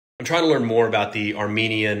I'm trying to learn more about the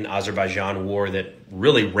Armenian Azerbaijan war that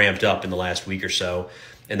really ramped up in the last week or so.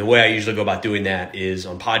 And the way I usually go about doing that is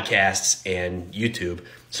on podcasts and YouTube.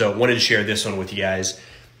 So I wanted to share this one with you guys.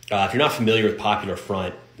 If you're not familiar with Popular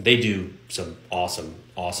Front, they do some awesome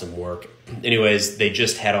work. Anyways, they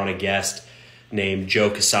just had on a guest named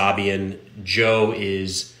Joe Kasabian. Joe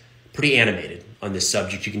is pretty animated on this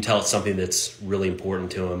subject. You can tell it's something that's really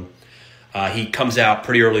important to him. He comes out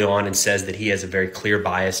pretty early on and says that he has a very clear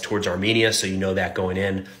bias towards Armenia, so you know that going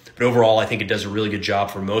in. But overall, I think it does a really good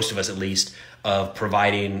job, for most of us at least, of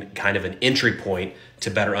providing kind of an entry point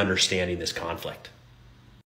to better understanding this conflict.